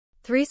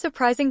3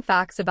 surprising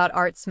facts about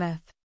Art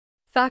Smith.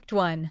 Fact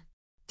 1.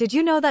 Did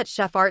you know that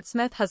Chef Art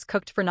Smith has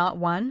cooked for not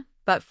one,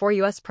 but 4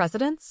 U.S.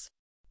 presidents?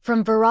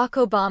 From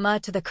Barack Obama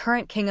to the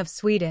current King of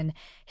Sweden,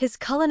 his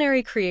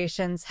culinary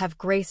creations have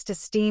graced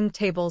esteemed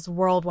tables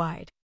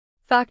worldwide.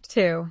 Fact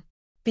 2.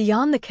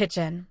 Beyond the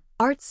kitchen,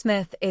 Art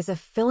Smith is a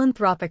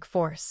philanthropic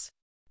force.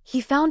 He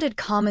founded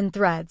Common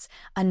Threads,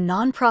 a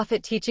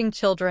nonprofit teaching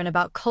children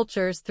about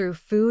cultures through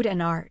food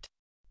and art.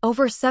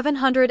 Over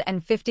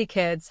 750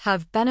 kids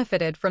have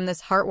benefited from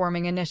this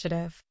heartwarming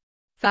initiative.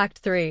 Fact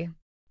 3.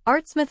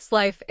 Art Smith's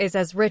life is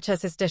as rich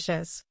as his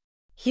dishes.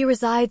 He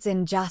resides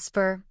in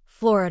Jasper,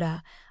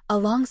 Florida,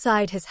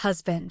 alongside his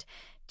husband,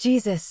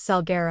 Jesus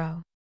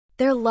Salgueiro.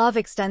 Their love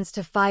extends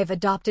to 5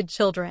 adopted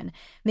children,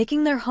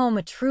 making their home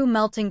a true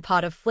melting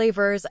pot of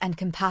flavors and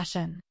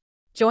compassion.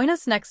 Join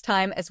us next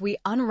time as we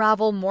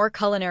unravel more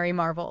culinary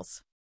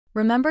marvels.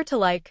 Remember to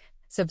like,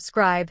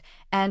 subscribe,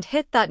 and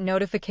hit that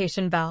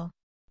notification bell.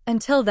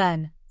 Until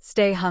then,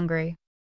 stay hungry.